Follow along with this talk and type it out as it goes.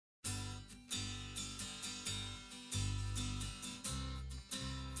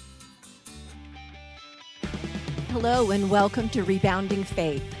Hello and welcome to Rebounding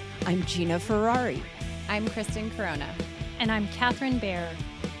Faith. I'm Gina Ferrari. I'm Kristen Corona. And I'm Catherine Baer.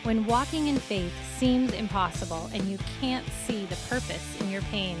 When walking in faith seems impossible and you can't see the purpose in your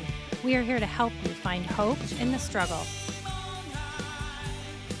pain, we are here to help you find hope in the struggle.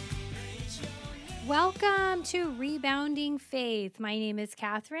 Welcome to Rebounding Faith. My name is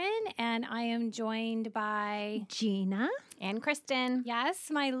Catherine, and I am joined by Gina. And Kristen. Yes,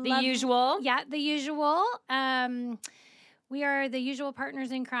 The usual. Yeah, the usual. We are the usual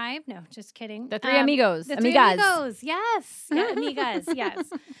partners in crime. No, just kidding. The three amigos. The three amigos. Yes. Yeah, amigas. Yes.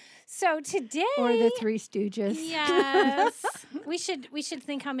 So today, Or the Three Stooges. yes, we should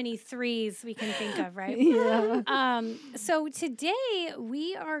think how many threes we can think of, right? Yeah. So today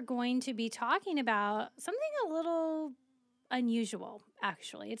we are going to be talking about something a little unusual,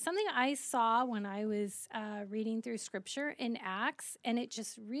 actually. It's something I saw when I was reading through scripture in Acts, and it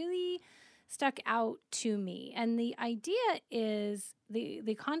just really stuck out to me. And the idea is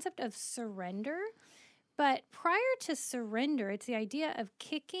the concept of surrender. But prior to surrender, it's the idea of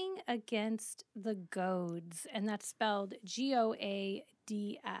kicking against the goads, and that's spelled Goads,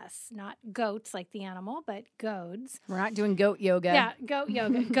 not goats like the animal, but goads. We're not doing goat yoga. Yeah, goat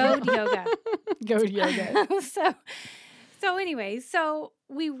yoga, goad yoga. Goat yoga. So anyway, so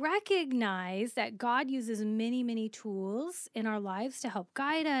we recognize that God uses many, many tools in our lives to help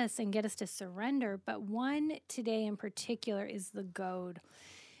guide us and get us to surrender, but one today in particular is the goad.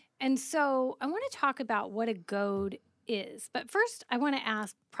 And so I want to talk about what a goad is. But first, I want to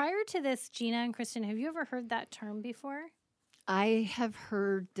ask, prior to this, Gina and Kristen, have you ever heard that term before? I have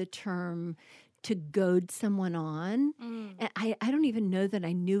heard the term to goad someone on. And I don't even know that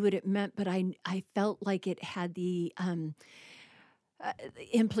I knew what it meant, but I felt like it had the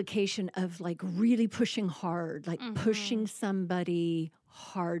implication of like really pushing hard, like pushing somebody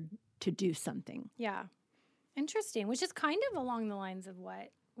hard to do something. Yeah. Interesting, which is kind of along the lines of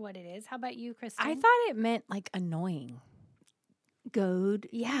what it is. How about you, Kristen? I thought it meant like annoying. Goad.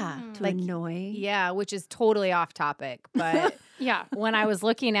 Yeah. To Like, annoy. yeah, which is totally off topic. But yeah. when I was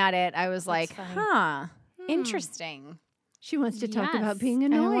looking at it, I was like, funny. interesting. She wants to talk Yes. about being I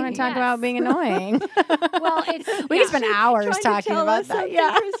annoying. want to talk Yes. about being annoying. Well, it's We could spend hours Trying to talking tell about us that. something,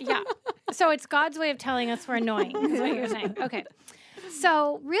 Yeah. Kristen. yeah. So it's God's way of telling us we're annoying, is what you're saying. Okay.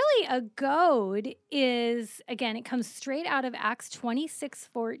 So really a goad is, again, it comes straight out of Acts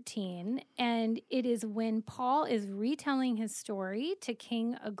 26:14, and it is when Paul is retelling his story to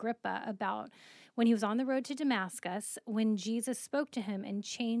King Agrippa about when he was on the road to Damascus, when Jesus spoke to him and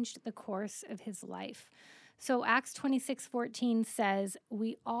changed the course of his life. So Acts 26:14 says,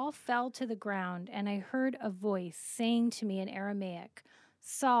 "We all fell to the ground, and I heard a voice saying to me in Aramaic,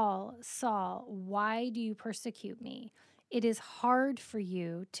 'Saul, Saul, why do you persecute me? It is hard for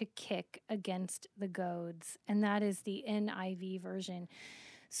you to kick against the goads.'" And that is the NIV version.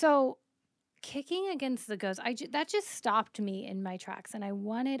 So kicking against the goads, that just stopped me in my tracks. And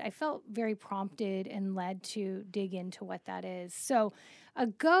I felt very prompted and led to dig into what that is. So a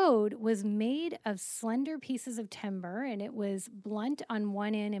goad was made of slender pieces of timber, and it was blunt on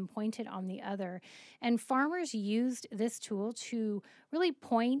one end and pointed on the other. And farmers used this tool to really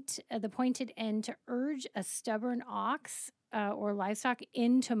point the pointed end to urge a stubborn ox or livestock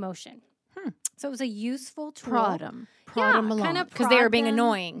into motion. So it was a useful tool. Prod them along. kind of Because they were prod being them.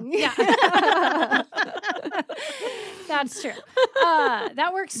 annoying. Yeah. That's true.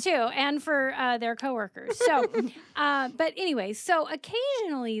 That works too, and for their coworkers. So, but anyway, so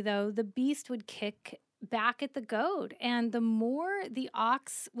occasionally, though, the beast would kick back at the goad, and the more the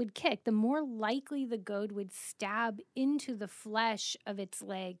ox would kick, the more likely the goad would stab into the flesh of its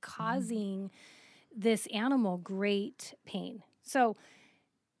leg, causing this animal great pain. So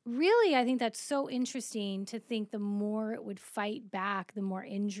really, I think that's so interesting to think the more it would fight back, the more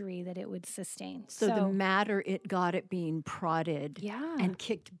injury that it would sustain. So the madder it got at being prodded yeah. and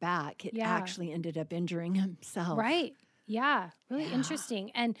kicked back, it Yeah. actually ended up injuring himself. Right. Yeah. Really Yeah.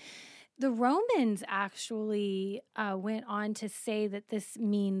 interesting. And the Romans actually went on to say that this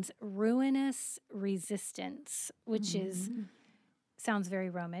means ruinous resistance, which sounds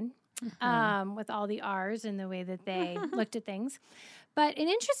very Roman. With all the R's and the way that they looked at things. But an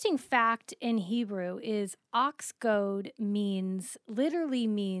interesting fact in Hebrew is ox goad literally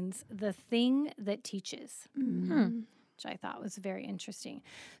means the thing that teaches, which I thought was very interesting.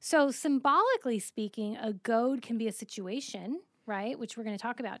 So symbolically speaking, a goad can be a situation, right, which we're going to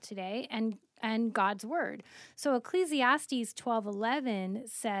talk about today, and God's word. So Ecclesiastes 12:11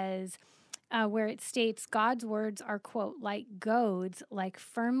 says, where it states God's words are, quote, like goads, like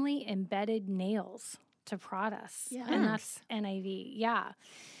firmly embedded nails to prod us. Yes. And that's NIV. Yeah.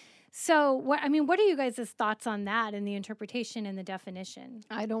 So what are you guys' thoughts on that and the interpretation and the definition?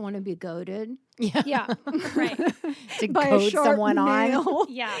 I don't want to be goaded Yeah, right. To by a goad sharp someone on. nail.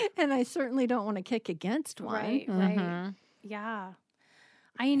 Yeah. And I certainly don't want to kick against one. Right, right. Yeah.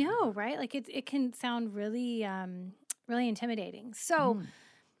 I know, right? Like it can sound really really intimidating. So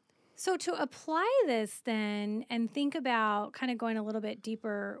to apply this then and think about kind of going a little bit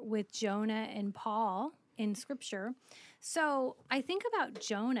deeper with Jonah and Paul in scripture. So I think about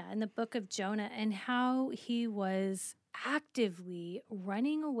Jonah in the book of Jonah and how he was actively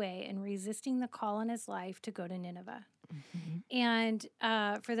running away and resisting the call on his life to go to Nineveh. Mm-hmm. And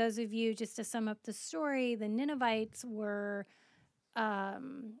for those of you, just to sum up the story, the Ninevites were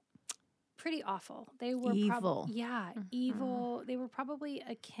pretty awful. They were Evil. evil. They were probably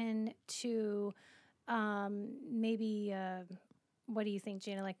akin to maybe what do you think,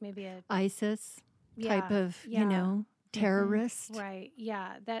 Jana? Like maybe a ISIS type of, terrorist right?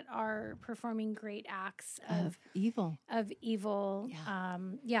 Yeah, that are performing great acts of evil.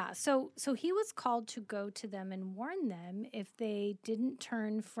 Yeah. So he was called to go to them and warn them if they didn't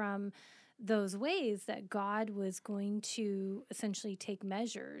turn from those ways that God was going to essentially take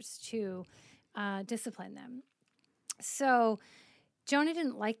measures to discipline them. So Jonah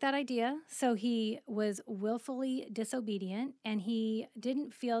didn't like that idea, so he was willfully disobedient, and he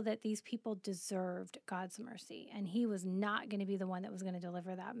didn't feel that these people deserved God's mercy, and he was not going to be the one that was going to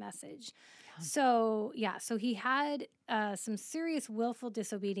deliver that message. Yeah. So he had some serious willful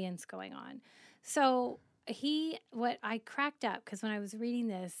disobedience going on. So what I cracked up, because when I was reading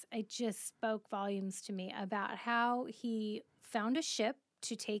this, it just spoke volumes to me about how he found a ship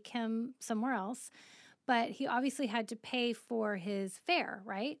to take him somewhere else, but he obviously had to pay for his fare,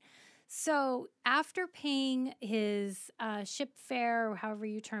 right? So after paying his ship fare, or however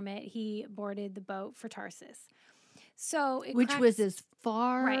you term it, he boarded the boat for Tarsus. So which was as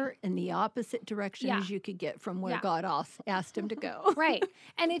far in the opposite direction as you could get from where God asked him to go. Right.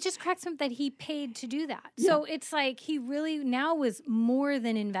 And it just cracks him that he paid to do that. Yeah. So it's like he really now was more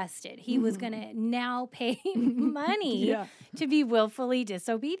than invested. He was going to now pay money to be willfully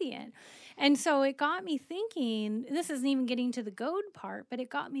disobedient. And so it got me thinking, this isn't even getting to the goad part, but it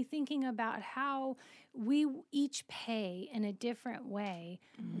got me thinking about how we each pay in a different way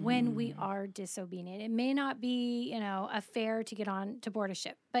when we are disobedient. It may not be, a fare to get on to board a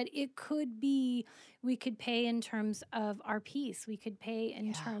ship, but it could be, we could pay in terms of our peace. We could pay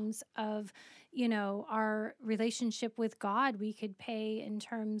in terms of, our relationship with God. We could pay in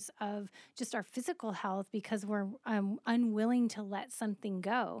terms of just our physical health because we're unwilling to let something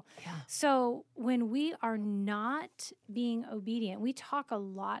go. Yeah. So when we are not being obedient, we talk a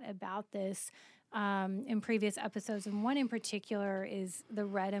lot about this in previous episodes, and one in particular is the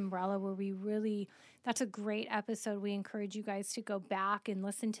Red Umbrella, where that's a great episode. We encourage you guys to go back and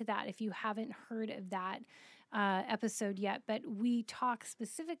listen to that if you haven't heard of that episode yet. But we talk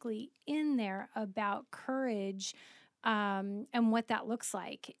specifically in there about courage and what that looks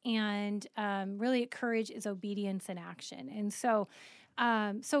like. And really, courage is obedience in action. And so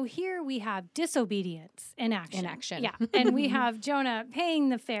here we have disobedience in action. Yeah. And we have Jonah paying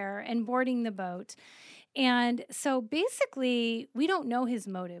the fare and boarding the boat. And so basically, we don't know his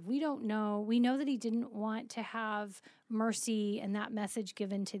motive. We don't know. We know that he didn't want to have mercy and that message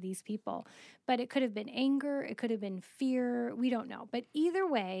given to these people. But it could have been anger. It could have been fear. We don't know. But either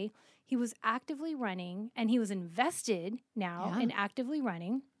way, he was actively running, and he was invested now in actively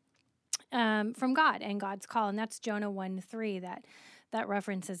running from God and God's call. And that's Jonah 1:3 that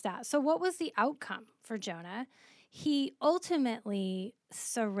references that. So what was the outcome for Jonah? He ultimately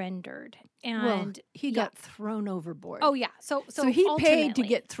surrendered, and he got thrown overboard. Oh yeah, so he paid to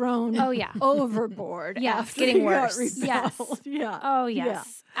get thrown. Overboard. Yes, getting worse. Yes, yeah. Oh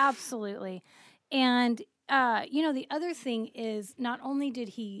yes, absolutely. And the other thing is, not only did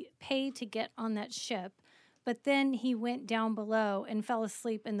he pay to get on that ship, but then he went down below and fell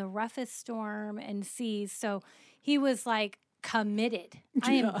asleep in the roughest storm and seas. So he was like committed.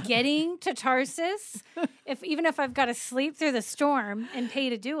 I am getting to Tarsus. Even if I've got to sleep through the storm and pay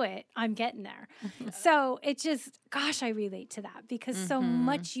to do it, I'm getting there. So it just, gosh, I relate to that because so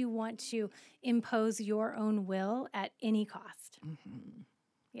much you want to impose your own will at any cost.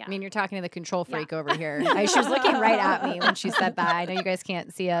 Yeah. I mean, you're talking to the control freak over here. She was looking right at me when she said that. I know you guys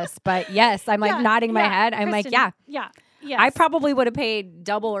can't see us, but yes, I'm like nodding my head. I'm Kristen, like, yeah. Yes. I probably would have paid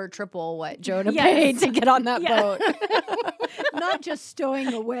double or triple what Jonah Yes. paid to get on that Yeah. boat. Not just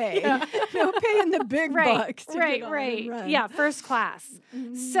stowing away. No, paying the big bucks. To get on and run. Yeah, first class.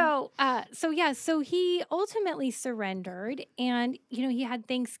 So he ultimately surrendered, and he had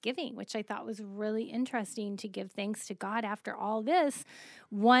Thanksgiving, which I thought was really interesting, to give thanks to God after all this.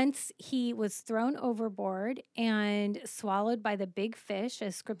 Once he was thrown overboard and swallowed by the big fish,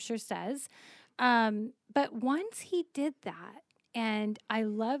 as Scripture says, but once he did that, and I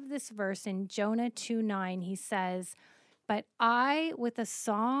love this verse in Jonah 2:9, he says, "But I, with a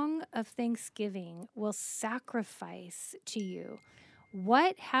song of thanksgiving, will sacrifice to you.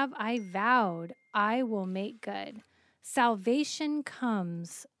 What have I vowed? I will make good. Salvation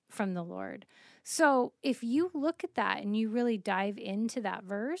comes from the Lord." So if you look at that and you really dive into that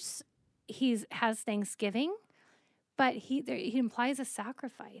verse, he has thanksgiving, but he implies a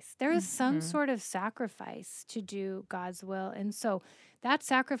sacrifice. There is some sort of sacrifice to do God's will. And so that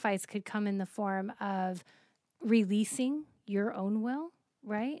sacrifice could come in the form of releasing your own will,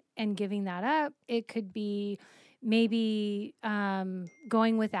 right? And giving that up. It could be maybe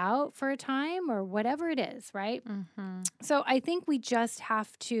going without for a time or whatever it is, right? So I think we just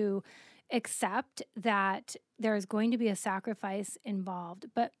have to accept that there is going to be a sacrifice involved.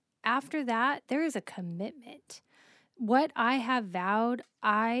 But after that, there is a commitment. What I have vowed,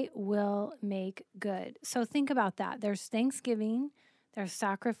 I will make good. So think about that. There's thanksgiving, there's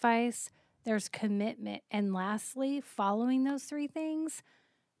sacrifice, there's commitment. And lastly, following those three things,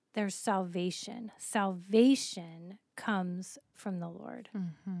 there's salvation. Salvation comes from the Lord.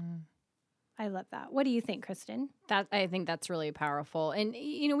 I love that. What do you think, Kristen? I think that's really powerful. And,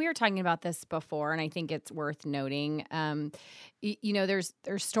 we were talking about this before, and I think it's worth noting. There's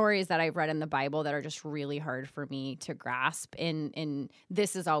stories that I've read in the Bible that are just really hard for me to grasp. And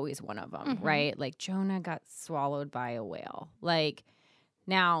this is always one of them, right? Like Jonah got swallowed by a whale.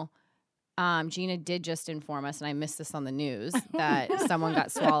 Now, Gina did just inform us, and I missed this on the news, that someone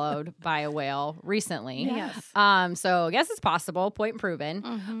got swallowed by a whale recently. Yes. So I guess it's possible, point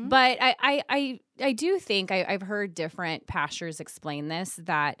proven. But I do think I've heard different pastors explain this,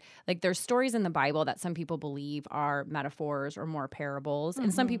 that there's stories in the Bible that some people believe are metaphors or more parables,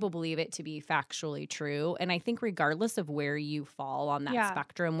 and some people believe it to be factually true. And I think regardless of where you fall on that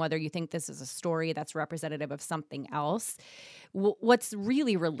spectrum, whether you think this is a story that's representative of something else, what's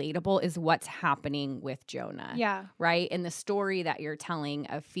really relatable is what's happening with Jonah. Yeah. Right? And the story that you're telling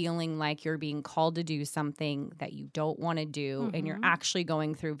of feeling like you're being called to do something that you don't want to do, and you're actually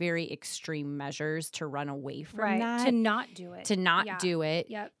going through very extreme measures to run away from that. To not do it. To not do it.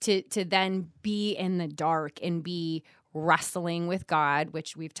 Yep. To then be in the dark and be wrestling with God,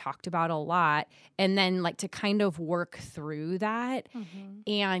 which we've talked about a lot, and then to kind of work through that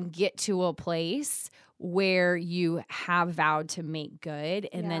and get to a place where you have vowed to make good,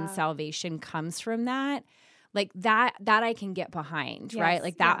 and then salvation comes from that. That I can get behind,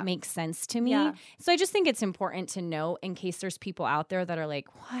 right? That makes sense to me. Yeah. So I just think it's important to note, in case there's people out there that are like,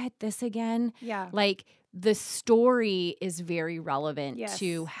 what, this again? Yeah. The story is very relevant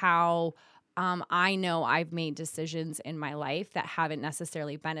to how I know I've made decisions in my life that haven't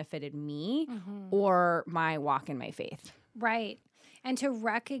necessarily benefited me or my walk in my faith. Right. And to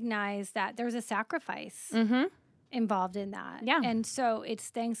recognize that there's a sacrifice involved in that. Yeah. And so it's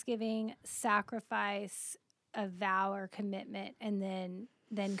Thanksgiving, sacrifice, a vow or commitment, and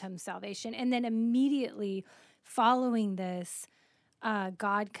then comes salvation. And then immediately following this,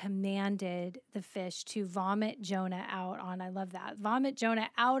 God commanded the fish to vomit Jonah out on, I love that, vomit Jonah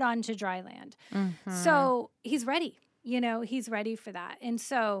out onto dry land. So he's ready, he's ready for that. And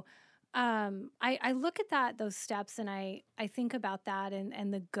so I look at those steps, and I think about that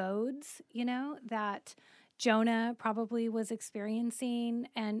and the goads, that Jonah probably was experiencing.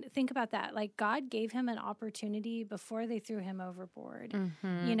 And think about that. God gave him an opportunity before they threw him overboard,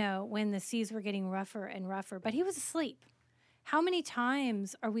 when the seas were getting rougher and rougher, but he was asleep. How many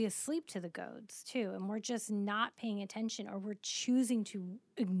times are we asleep to the goads too? And we're just not paying attention, or we're choosing to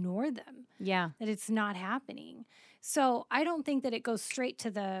ignore them. Yeah. That it's not happening. So I don't think that it goes straight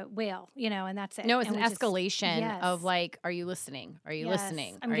to the whale, and that's it. No, it's and an escalation of are you listening? Are you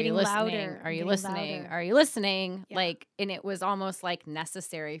listening? I'm Are getting you listening? louder. Are you I'm listening? getting louder. Are you listening? Yeah. And it was almost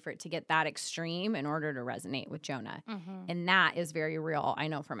necessary for it to get that extreme in order to resonate with Jonah. And that is very real. I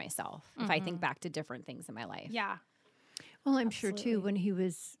know for myself, if I think back to different things in my life. Yeah. Well, I'm sure too, when he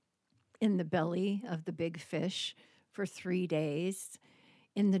was in the belly of the big fish for 3 days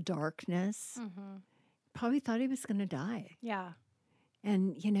in the darkness, probably thought he was going to die. Yeah.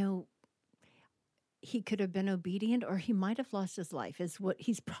 And, he could have been obedient or he might have lost his life, is what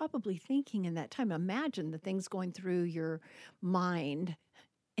he's probably thinking in that time. Imagine the things going through your mind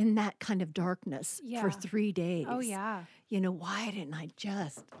in that kind of darkness for 3 days. Oh, yeah. Why didn't I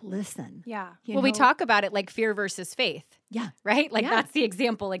just listen? Yeah. We talk about it like fear versus faith. Yeah. Right? Like Yeah. that's the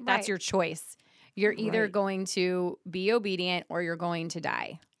example. Like that's Right. your choice. You're either Right. going to be obedient or you're going to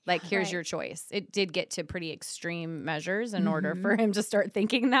die. Like, here's Right. your choice. It did get to pretty extreme measures in order for him to start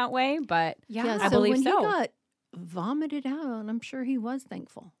thinking that way. But Yeah. I believe when so. he got vomited out, I'm sure he was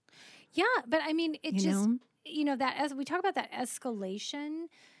thankful. Yeah, but I mean, it You just, know? that as we talk about that escalation,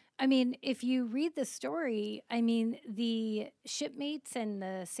 I mean, if you read the story, I mean, the shipmates and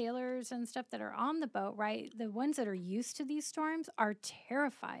the sailors and stuff that are on the boat, right? The ones that are used to these storms are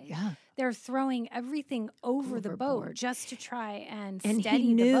terrified. Yeah. They're throwing everything over the boat Overboard. just to try and And steady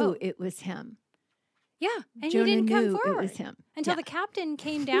he knew the boat. it was him. Yeah, and Jonah he didn't come knew forward it was him. until Yeah. the captain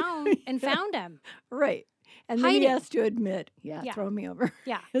came down and found him. Right. And then he Hiding. has to admit, Yeah. throw me over.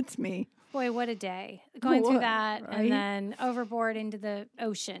 Yeah. It's me. Boy, what a day. Going through What, that right? and then overboard into the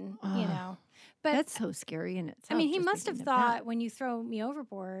ocean, you Ugh. know. But That's so scary in itself. I mean, he just must have thinking of that. thought when you throw me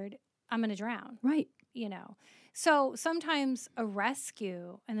overboard, I'm going to drown, Right. you know. So sometimes a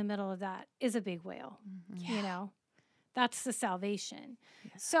rescue in the middle of that is a big whale, you know. That's the salvation.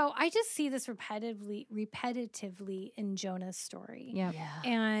 So I just see this repetitively in Jonah's story. yeah. Yeah.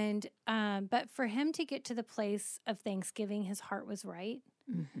 And but for him to get to the place of thanksgiving, his heart was right.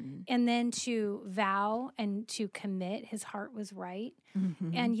 Mhm. And then to vow and to commit, his heart was right.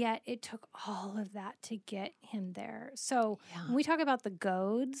 Mhm. And yet it took all of that to get him there. So Yeah. when we talk about the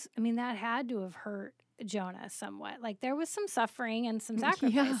goads, I mean, that had to have hurt Jonah somewhat. Like there was some suffering and some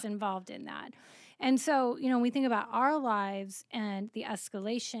sacrifice involved in that. And so, you know, when we think about our lives and the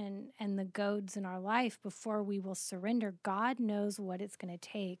escalation and the goads in our life before we will surrender, God knows what it's going to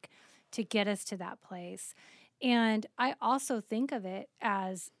take to get us to that place. And I also think of it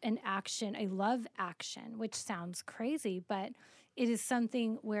as an action, a love action, which sounds crazy, but it is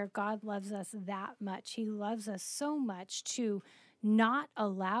something where God loves us that much. He loves us so much to not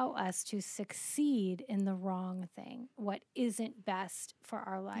allow us to succeed in the wrong thing, what isn't best for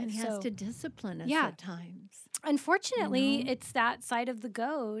our lives. And he has So, to discipline us yeah. at times. unfortunately, You know? it's that side of the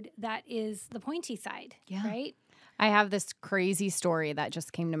goad that is the pointy side, Yeah. right? I have this crazy story that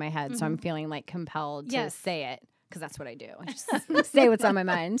just came to my head. So I'm feeling like compelled to Yes. say it because that's what I do. I just say what's on my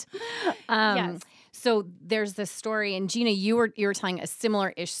mind. Yes. So there's this story, and Gina, you were telling a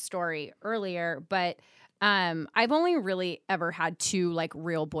similar-ish story earlier, but I've only really ever had two like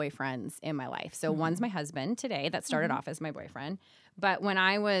real boyfriends in my life. So one's my husband today that started off as my boyfriend. But when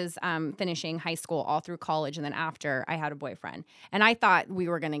I was finishing high school, all through college, and then after, I had a boyfriend. And I thought we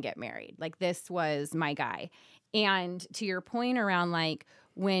were going to get married. Like this was my guy. And to your point around like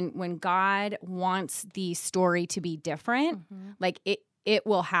when God wants the story to be different, like it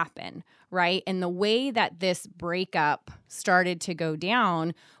will happen, right? And the way that this breakup started to go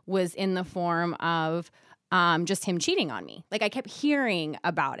down was in the form of just him cheating on me. Like I kept hearing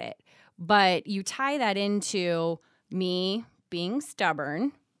about it, but you tie that into me being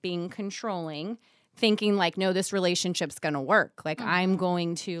stubborn, being controlling, thinking like, no, this relationship's going to work. Like I'm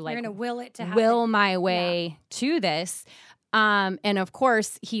going to like You're going to will it to happen. will my way to this. And of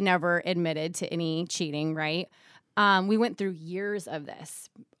course, he never admitted to any cheating, right? We went through years of this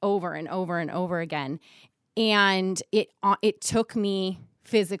over and over and over again. And it took me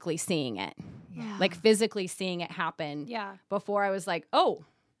physically seeing it, like physically seeing it happen Yeah. before I was like, oh,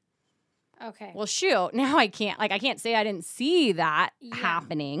 Okay. well, shoot, now I can't say I didn't see that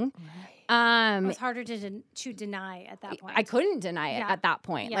happening. It was harder to deny at that point. I couldn't deny it Yeah. at that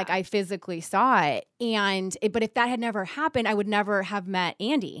point. Yeah. Like I physically saw it. But if that had never happened, I would never have met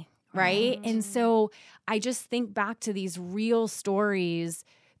Andy. Right. And so I just think back to these real stories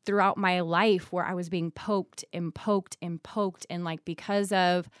throughout my life where I was being poked and poked and poked. And like, because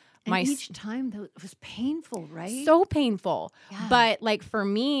of And each time though, it was painful, right? so painful. Yeah. But like for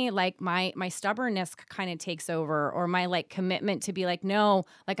me, like my stubbornness kind of takes over, or my like commitment to be like, no,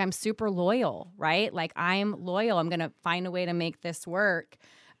 like I'm super loyal, right? Like I'm loyal. I'm going to find a way to make this work.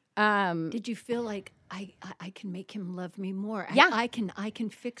 Did you feel like I can make him love me more? Yeah. I can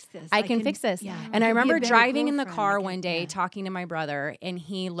fix this. I can fix this. Yeah. And I can be a remember better driving in the girlfriend. car I can- one day yeah. talking to my brother, and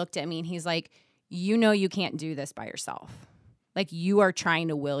he looked at me and he's like, you know, you can't do this by yourself. Like you are trying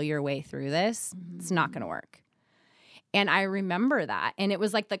to will your way through this. It's not going to work. And I remember that. And it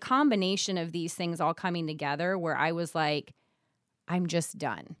was like the combination of these things all coming together where I was like, I'm just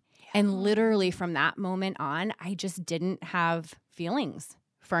done. And literally from that moment on, I just didn't have feelings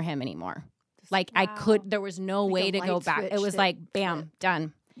for him anymore. Like Wow. there was no Like a way to go light back. switch It was that like, bam,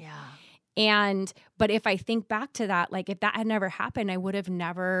 done. Yeah. But if I think back to that, like if that had never happened, I would have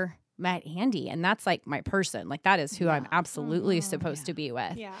never met Andy. And that's like my person. Like that is who I'm absolutely supposed to be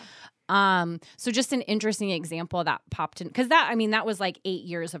with. Yeah. So just an interesting example that popped in, because that was like 8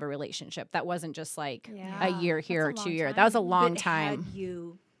 years of a relationship. That wasn't just like a year here or 2 years. That was a long time. Had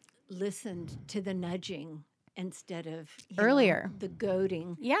you listened to the nudging instead of earlier the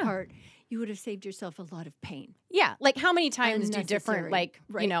goading part, you would have saved yourself a lot of pain. Yeah. Like how many times do different,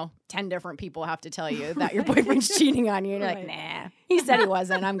 10 different people have to tell you that your boyfriend's cheating on you? And you're like, nah, he said he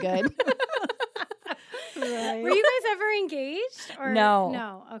wasn't. I'm good. Right. Were you guys ever engaged? Or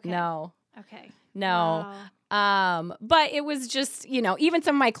No. Okay. No. Okay. No. Wow. But it was just, even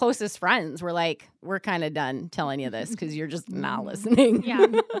some of my closest friends were like, we're kind of done telling you this because you're just not listening. Yeah.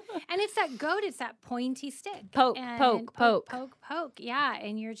 And it's that goad, it's that pointy stick. Poke. Yeah.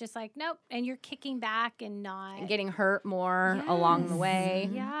 And you're just like, nope. And you're kicking back and not. And getting hurt more along the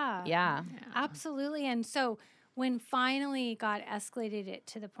way. Yeah. Absolutely. And so when finally God escalated it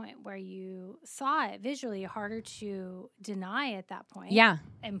to the point where you saw it visually, harder to deny at that point. Yeah.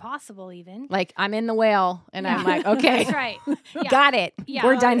 Impossible even. Like I'm in the whale and I'm like, okay. That's right. Yeah. Got it. Yeah.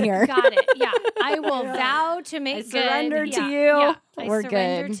 We're done here. Got it. Yeah. I will vow to make good. I surrender to you. Yeah. We're good.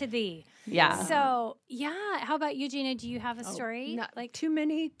 I surrender to thee. Yeah. So, how about you, Gina? Do you have a story? Not like too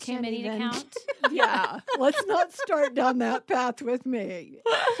many to count? Yeah. Let's not start down that path with me.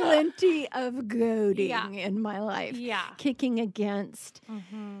 Plenty of goading in my life. Yeah. Kicking against,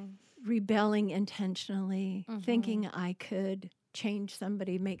 rebelling intentionally, thinking I could change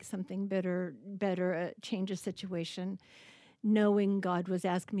somebody, make something better, change a situation, knowing God was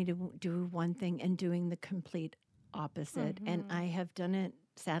asking me to do one thing and doing the complete opposite. And I have done it,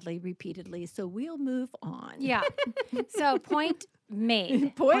 sadly, repeatedly. So we'll move on. Yeah. So point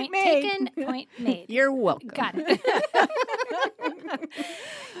made. Point made. Taken, point made. You're welcome. Got it.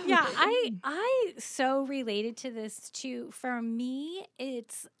 Yeah, I so related to this too. For me,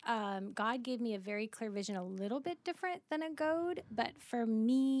 it's God gave me a very clear vision, a little bit different than a goad, but for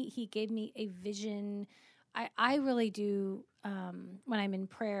me, He gave me a vision. I really do, when I'm in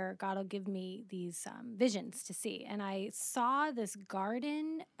prayer, God will give me these visions to see. And I saw this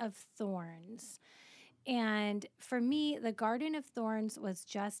garden of thorns. And for me, the garden of thorns was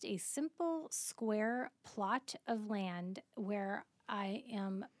just a simple square plot of land where I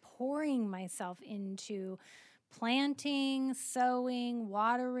am pouring myself into planting, sowing,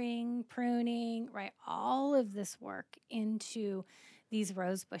 watering, pruning, right? All of this work into these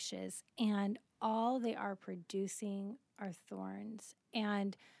rose bushes. And all they are producing are thorns.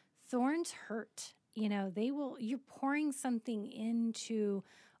 And thorns hurt. You're pouring something into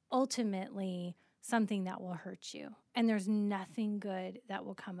ultimately something that will hurt you. And there's nothing good that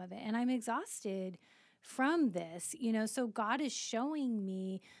will come of it. And I'm exhausted from this, so God is showing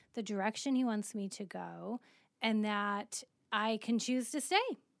me the direction He wants me to go, and that I can choose to stay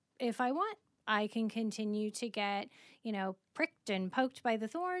if I want. I can continue to get, pricked and poked by the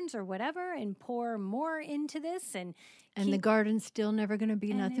thorns or whatever and pour more into this. And the garden's still never going to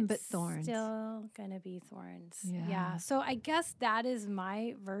be nothing but thorns. Still going to be thorns. Yeah. So I guess that is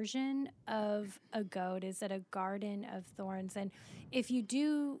my version of a goad, is that a garden of thorns. And if you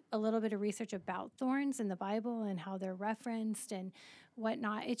do a little bit of research about thorns in the Bible and how they're referenced and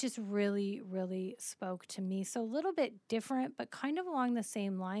whatnot, it just really, really spoke to me. So a little bit different, but kind of along the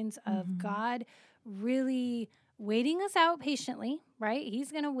same lines of God really waiting us out patiently, right?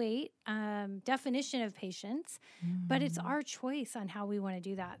 He's going to wait, definition of patience, but it's our choice on how we want to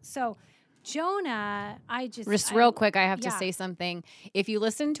do that. So Jonah, real quick, I have to say something. If you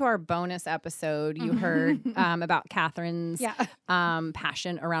listen to our bonus episode, you heard about Catherine's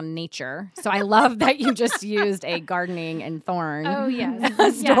passion around nature. So I love that you just used a gardening and thorn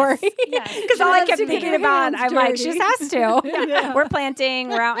story. Because all I kept thinking about, I'm like, she has to. We're planting,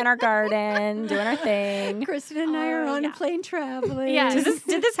 we're out in our garden, doing our thing. Kristen and I are on a plane traveling. Yes.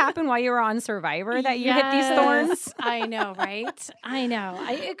 Did this happen while you were on Survivor that you hit these thorns? I know, right? I know.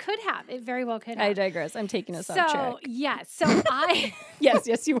 It could have. It very well could have. I digress. I'm taking us off track. So I...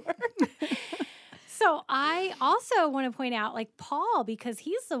 Yes, you were. So I also want to point out, like Paul, because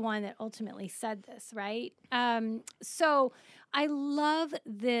he's the one that ultimately said this, right? So I love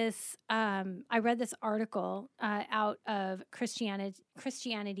this. I read this article out of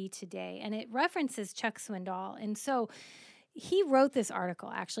Christianity Today, and it references Chuck Swindoll. And so he wrote this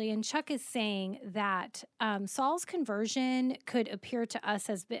article, actually, and Chuck is saying that Saul's conversion could appear to us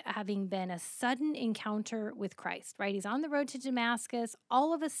as having been a sudden encounter with Christ, right? He's on the road to Damascus.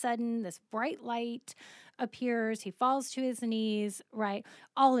 All of a sudden, this bright light appears. He falls to his knees, right?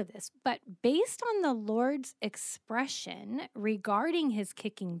 All of this. But based on the Lord's expression regarding his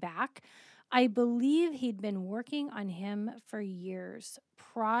kicking back, I believe he'd been working on him for years,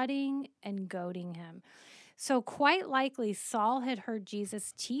 prodding and goading him. So quite likely Saul had heard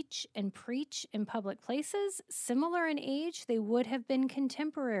Jesus teach and preach in public places. Similar in age, they would have been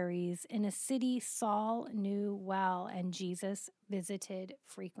contemporaries in a city Saul knew well and Jesus visited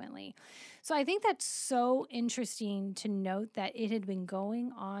frequently. So I think that's so interesting to note that it had been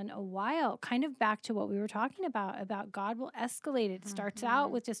going on a while, kind of back to what we were talking about God will escalate. It starts out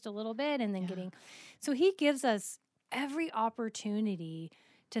with just a little bit and then getting, so he gives us every opportunity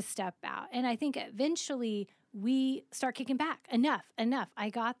to step out. And I think eventually we start kicking back. Enough. I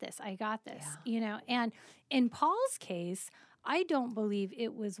got this. And in Paul's case, I don't believe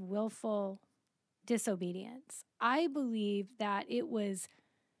it was willful disobedience. I believe that it was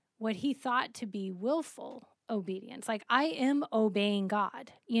what he thought to be willful obedience. Like, I am obeying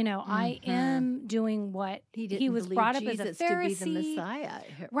God. I am doing what he was brought up as a Pharisee. To be the Messiah.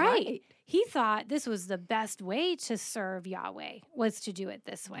 Right. He thought this was the best way to serve Yahweh, was to do it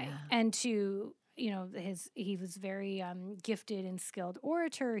this way. And to, he was very gifted and skilled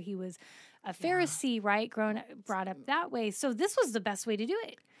orator. He was a Pharisee, right? Brought up that way. So this was the best way to do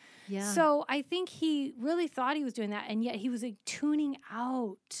it. Yeah. So I think he really thought he was doing that, and yet he was tuning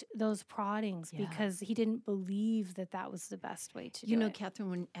out those proddings because he didn't believe that was the best way to do it.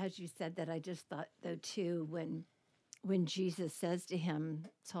 Catherine, as you said that, I just thought, though, too, when Jesus says to him,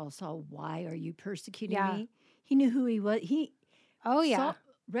 Saul, why are you persecuting me? He knew who he was. Saul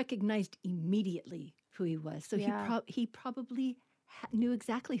recognized immediately who he was. So he probably knew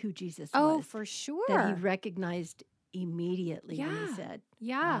exactly who Jesus was. Oh, for sure. That he recognized immediately when he said,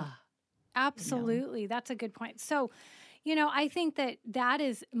 absolutely. That's a good point. So, I think that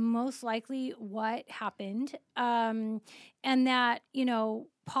is most likely what happened. And that,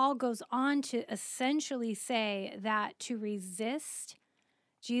 Paul goes on to essentially say that to resist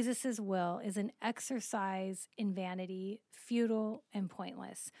Jesus's will is an exercise in vanity, futile and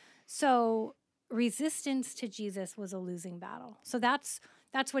pointless. So resistance to Jesus was a losing battle. So that's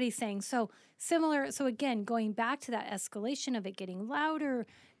what he's saying. So similar. So again, going back to that escalation of it getting louder,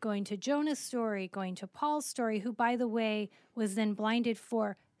 going to Jonah's story, going to Paul's story, who, by the way, was then blinded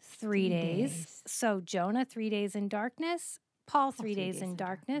for 3 days. So Jonah, 3 days in darkness. Paul, 3 days in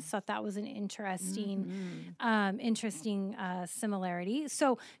darkness. Thought that was an interesting, interesting similarity.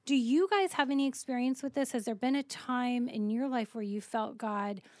 So do you guys have any experience with this? Has there been a time in your life where you felt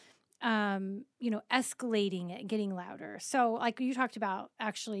God escalating it, getting louder? So like you talked about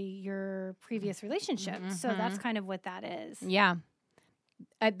actually your previous relationship. So that's kind of what that is. Yeah.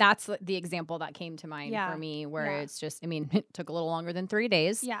 That's the example that came to mind for me, where it's just, it took a little longer than 3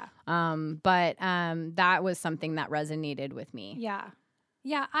 days. Yeah. But that was something that resonated with me. Yeah.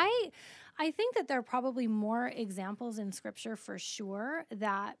 Yeah. I think that there are probably more examples in scripture for sure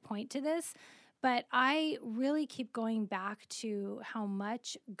that point to this. But I really keep going back to how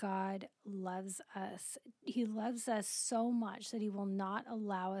much God loves us. He loves us so much that he will not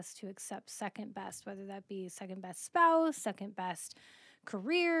allow us to accept second best, whether that be second best spouse, second best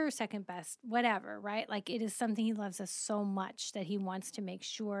career, second best whatever, right? Like, it is something he loves us so much that he wants to make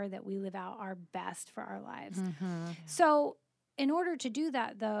sure that we live out our best for our lives. So in order to do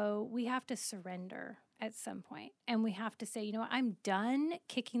that, though, we have to surrender at some point. And we have to say, I'm done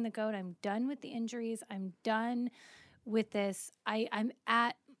kicking the goat. I'm done with the injuries. I'm done with this. I'm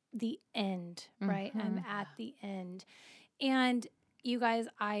at the end, right? I'm at the end. And you guys,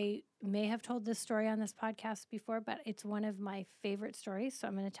 I may have told this story on this podcast before, but it's one of my favorite stories. So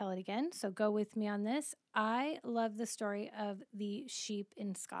I'm going to tell it again. So go with me on this. I love the story of the sheep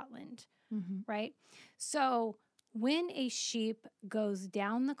in Scotland, right? So when a sheep goes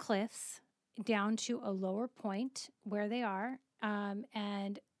down the cliffs, down to a lower point where they are,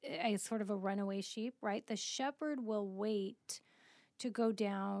 and a sort of a runaway sheep, right? The shepherd will wait to go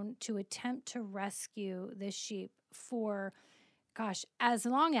down to attempt to rescue the sheep for, as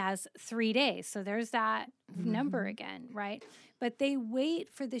long as 3 days. So there's that number again, right? But they wait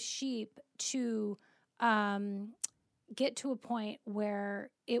for the sheep to get to a point where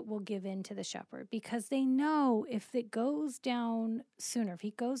it will give in to the shepherd, because they know if it goes down sooner, if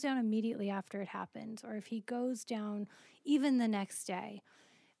he goes down immediately after it happens, or if he goes down even the next day,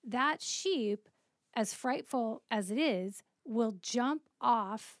 that sheep, as frightful as it is, will jump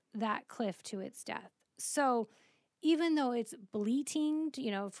off that cliff to its death. So even though it's bleating,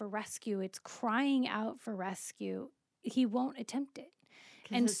 for rescue, it's crying out for rescue, he won't attempt it.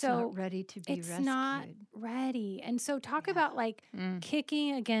 And it's so not ready to be it's rescued. not ready. And so talk about like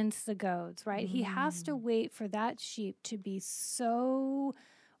kicking against the goads, right? He has to wait for that sheep to be so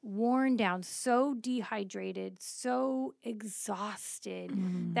worn down, so dehydrated, so exhausted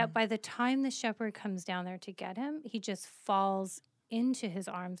that by the time the shepherd comes down there to get him, he just falls into his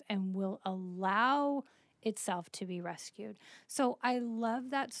arms and will allow itself to be rescued. So I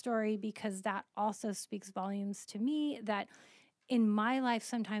love that story because that also speaks volumes to me that in my life,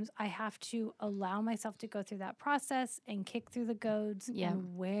 sometimes I have to allow myself to go through that process and kick through the goads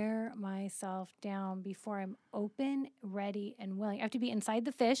and wear myself down before I'm open, ready, and willing. I have to be inside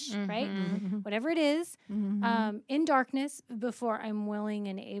the fish, right? Whatever it is, in darkness before I'm willing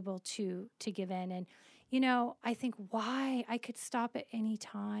and able to give in. And, you know, I think why I could stop at any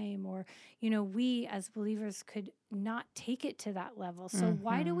time or, you know, we as believers could not take it to that level. So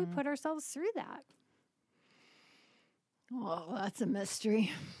why do we put ourselves through that? Well, that's a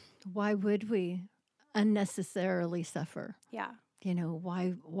mystery. Why would we unnecessarily suffer? Yeah. You know,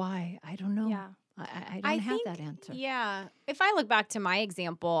 why? I don't know. Yeah. I don't have that answer. Yeah. If I look back to my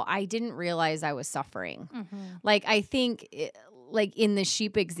example, I didn't realize I was suffering. Like, I think, like in the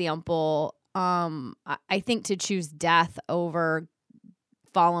sheep example, I think to choose death over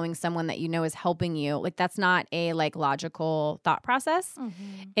following someone that you know is helping you, like that's not a like logical thought process.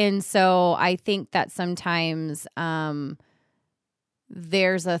 And so I think that sometimes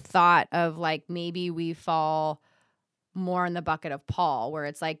there's a thought of like maybe we fall more in the bucket of Paul where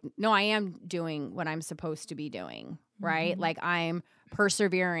it's like, no, I am doing what I'm supposed to be doing, right? Like I'm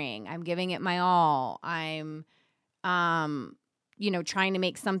persevering, I'm giving it my all, I'm you know, trying to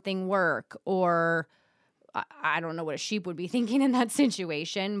make something work, or I don't know what a sheep would be thinking in that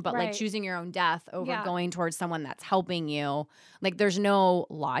situation, but like choosing your own death over going towards someone that's helping you. Like there's no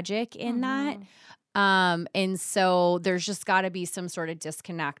logic in that. And so there's just got to be some sort of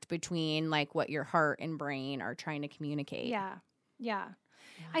disconnect between like what your heart and brain are trying to communicate. Yeah.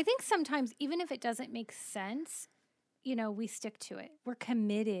 I think sometimes even if it doesn't make sense, you know, we stick to it. We're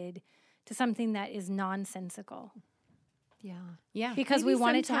committed to something that is nonsensical. Yeah. Because we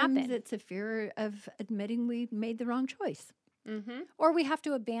want it to happen. Sometimes it's a fear of admitting we made the wrong choice. Or we have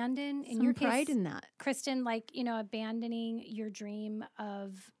to abandon, in your pride case, in that. Kristen, like, you know, abandoning your dream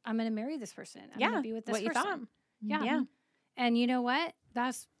of, I'm going to marry this person. I'm going to be with this what person. You thought. And you know what?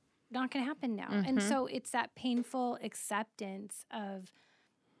 That's not going to happen now. And so it's that painful acceptance of,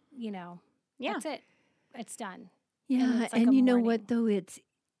 you know, that's it. It's done. Yeah. And you know what, though? It's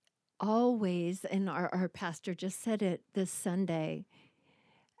always, and our pastor just said it this Sunday,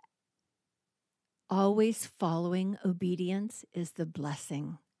 always following obedience is the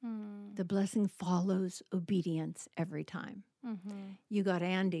blessing. The blessing follows obedience every time. You got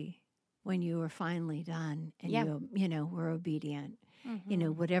Andy when you were finally done and you know, were obedient. You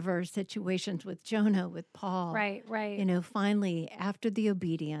know, whatever situations with Jonah, with Paul. Right. You know, finally, after the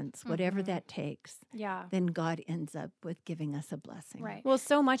obedience, whatever that takes, then God ends up with giving us a blessing. Right. Well,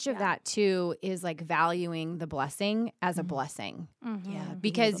 so much of that too is like valuing the blessing as a blessing. Yeah.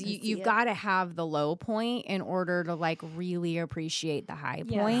 Because you've got to have the low point in order to like really appreciate the high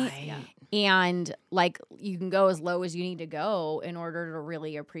point. And like you can go as low as you need to go in order to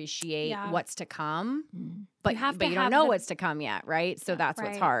really appreciate what's to come. But you don't know what's to come yet, right? So that's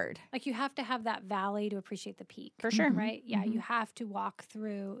what's hard. Like you have to have that valley to appreciate the peak. For sure. Right? Yeah, you have to walk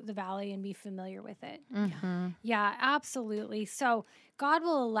through the valley and be familiar with it. Yeah, absolutely. So God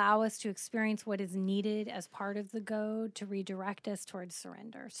will allow us to experience what is needed as part of the goad to redirect us towards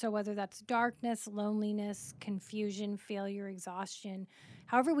surrender. So whether that's darkness, loneliness, confusion, failure, exhaustion,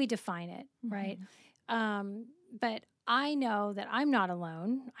 however we define it, right? But I know that I'm not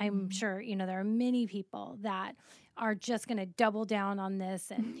alone. I'm sure, you know, there are many people that are just going to double down on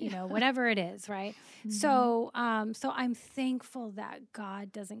this and, you know, whatever it is, right? So I'm thankful that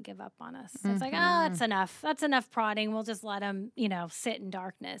God doesn't give up on us. So it's like, that's enough. That's enough prodding. We'll just let him, you know, sit in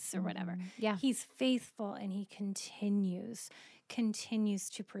darkness or whatever. Yeah. He's faithful and he continues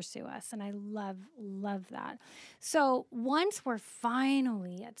to pursue us. And I love that. So once we're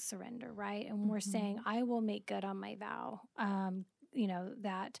finally at surrender, right? And we're saying, I will make good on my vow, you know,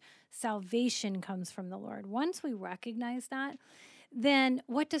 that salvation comes from the Lord. Once we recognize that, then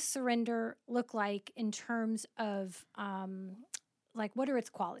what does surrender look like in terms of, like, what are its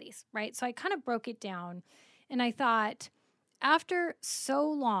qualities, right? So I kind of broke it down and I thought, after so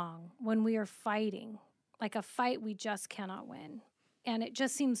long when we are fighting, like a fight we just cannot win. And it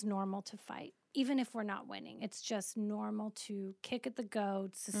just seems normal to fight, even if we're not winning. It's just normal to kick at the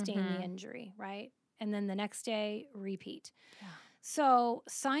goad, sustain the injury, right? And then the next day, repeat. Yeah. So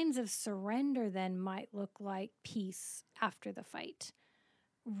signs of surrender then might look like peace after the fight.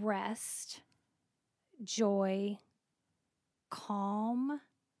 rest, joy, calm,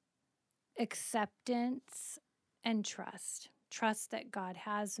 acceptance, and trust. Trust that God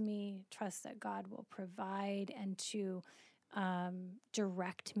has me, trust that God will provide and to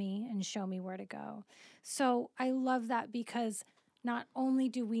direct me and show me where to go. So I love that because not only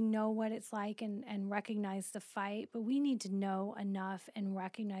do we know what it's like and recognize the fight, but we need to know enough and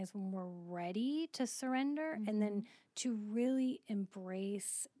recognize when we're ready to surrender and then to really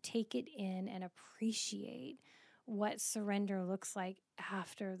embrace, take it in, and appreciate what surrender looks like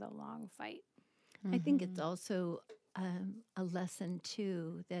after the long fight. I think it's also a lesson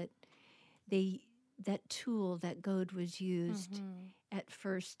too that that tool, that goad, was used at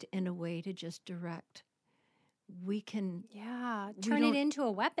first in a way to just direct. We can turn it into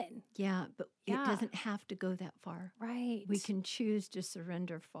a weapon. Yeah, but it doesn't have to go that far. Right. We can choose to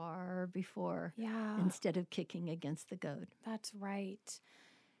surrender far before instead of kicking against the goad. That's right.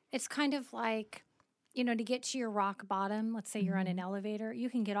 It's kind of like, to get to your rock bottom, let's say you're on an elevator, you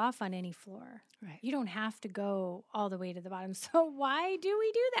can get off on any floor. Right. You don't have to go all the way to the bottom. So why do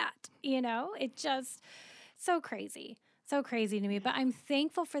we do that? It's just so crazy. So crazy to me. But I'm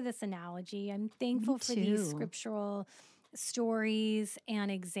thankful for this analogy. I'm thankful for these scriptural stories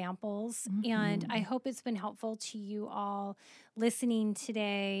and examples. And I hope it's been helpful to you all listening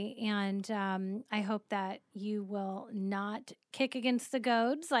today. And I hope that you will not kick against the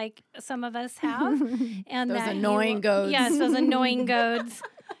goads like some of us have. And those that annoying goads. Yes, those annoying goads.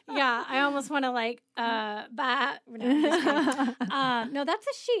 Yeah, I almost want to bah. No, that's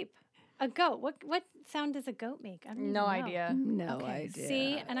a sheep. A goat. What sound does a goat make? I don't even know. idea. No idea.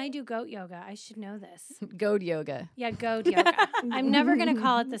 See, and I do goat yoga. I should know this. Goad yoga. Yeah, goat yoga. I'm never going to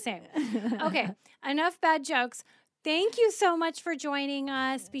call it the same. Okay, enough bad jokes. Thank you so much for joining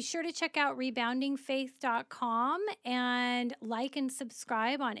us. Be sure to check out reboundingfaith.com and like and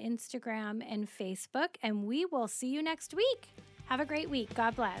subscribe on Instagram and Facebook. And we will see you next week. Have a great week.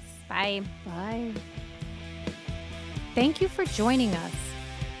 God bless. Bye. Bye. Thank you for joining us.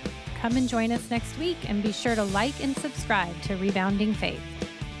 Come and join us next week and be sure to like and subscribe to Rebounding Faith.